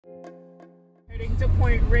Heading to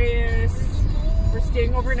Point Reyes. We're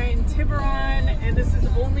staying overnight in Tiburon, and this is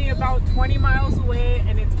only about 20 miles away,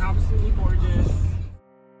 and it's absolutely gorgeous.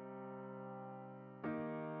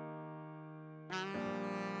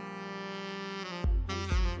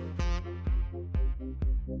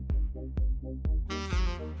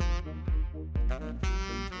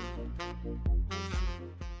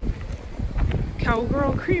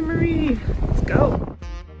 Cowgirl Creamery, let's go.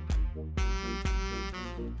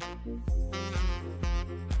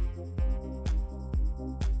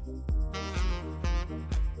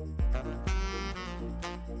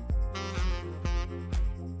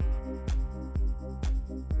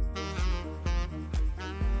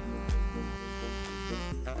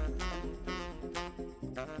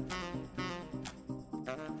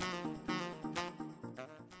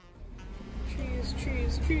 Trees,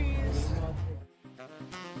 trees, trees.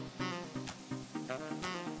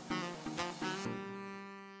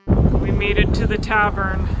 We made it to the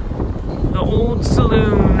tavern, the old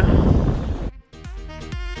saloon.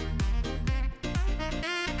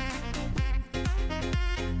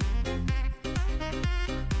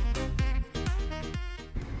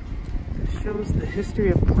 This shows the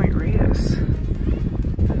history of Point Reyes.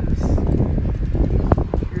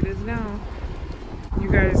 Here it is now. You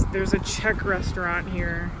guys, there's a Czech restaurant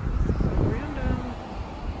here. So random.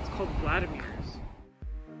 It's called Vladimir's.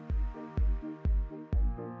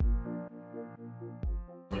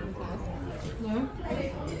 No?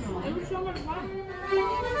 It was so much fun.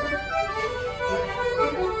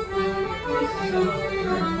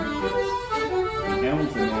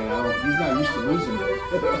 Hamilton, man, he's not used to losing.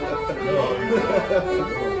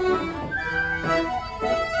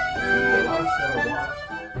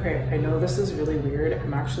 Okay, I know this is really weird.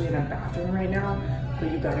 I'm actually in a bathroom right now,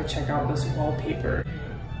 but you gotta check out this wallpaper.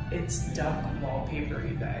 It's duck wallpaper,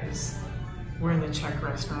 you guys. We're in the Czech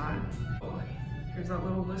restaurant. Here's that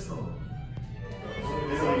little whistle.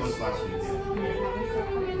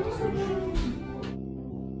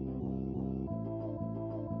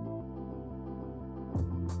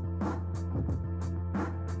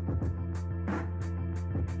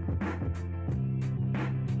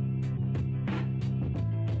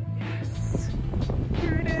 Yes,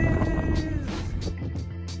 here it is.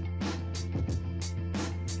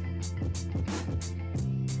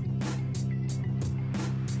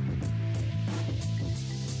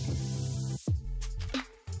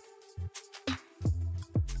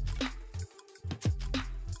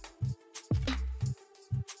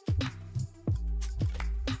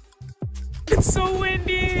 It's so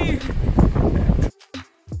windy!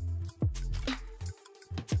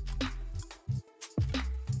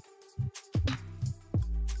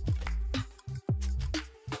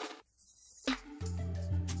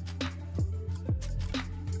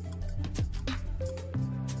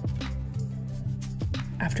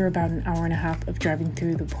 After about an hour and a half of driving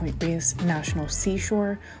through the Point Reyes National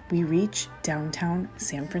Seashore, we reach downtown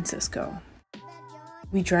San Francisco.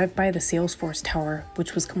 We drive by the Salesforce Tower,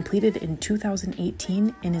 which was completed in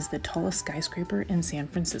 2018 and is the tallest skyscraper in San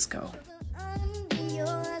Francisco.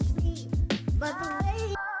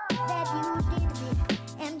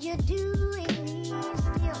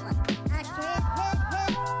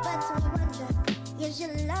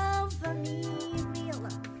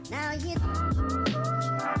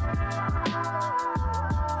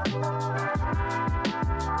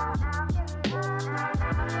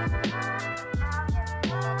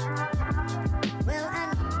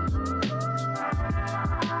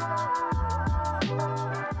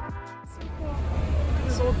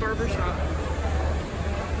 Barbershop.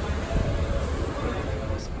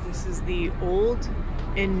 This is the old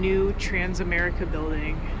and new Transamerica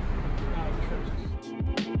building.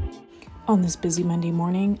 On this busy Monday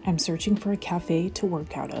morning, I'm searching for a cafe to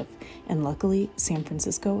work out of, and luckily San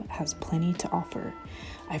Francisco has plenty to offer.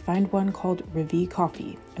 I find one called Revi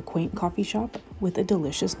Coffee, a quaint coffee shop with a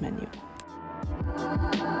delicious menu.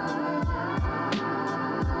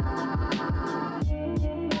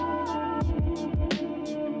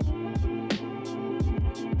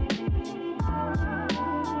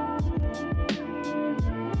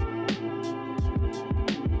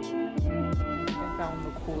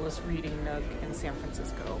 Coolest reading nook in San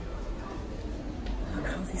Francisco. Look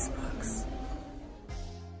at all these books.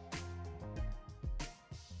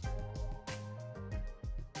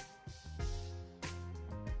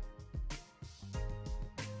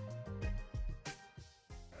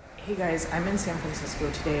 Hey guys, I'm in San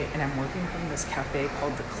Francisco today and I'm working from this cafe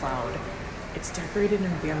called The Cloud. It's decorated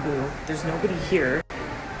in bamboo. There's nobody here.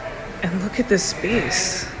 And look at this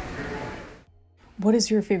space. What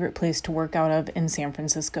is your favorite place to work out of in San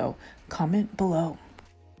Francisco? Comment below.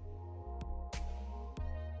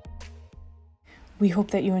 We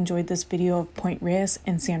hope that you enjoyed this video of Point Reyes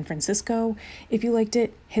in San Francisco. If you liked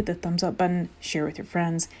it, hit the thumbs up button, share with your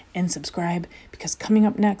friends, and subscribe, because coming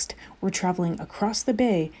up next, we're traveling across the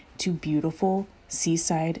bay to beautiful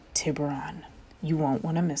seaside Tiburon. You won't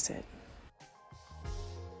want to miss it.